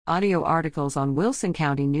Audio articles on Wilson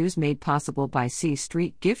County News made possible by C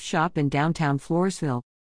Street Gift Shop in downtown Floresville.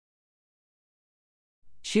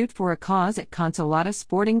 Shoot for a cause at Consolata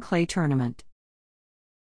Sporting Clay Tournament.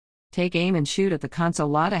 Take aim and shoot at the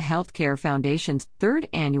Consolata Healthcare Foundation's 3rd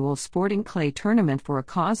annual Sporting Clay Tournament for a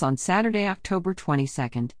cause on Saturday, October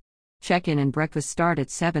 22nd. Check-in and breakfast start at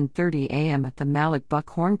 7:30 a.m. at the Malik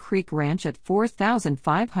Buckhorn Creek Ranch at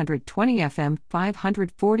 4520 FM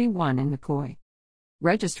 541 in McCoy.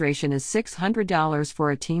 Registration is $600 for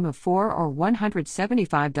a team of 4 or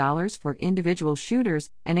 $175 for individual shooters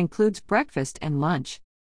and includes breakfast and lunch.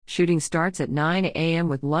 Shooting starts at 9 a.m.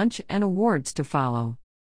 with lunch and awards to follow.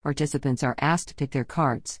 Participants are asked to pick their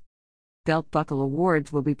cards. Belt buckle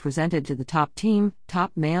awards will be presented to the top team,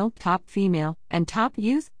 top male, top female, and top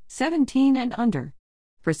youth, 17 and under.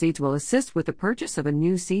 Proceeds will assist with the purchase of a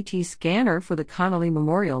new CT scanner for the Connolly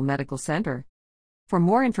Memorial Medical Center. For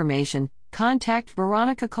more information, contact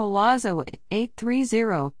Veronica Colazzo at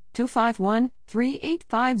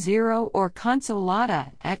 830-251-3850 or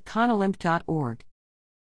consolata@conolymp.org.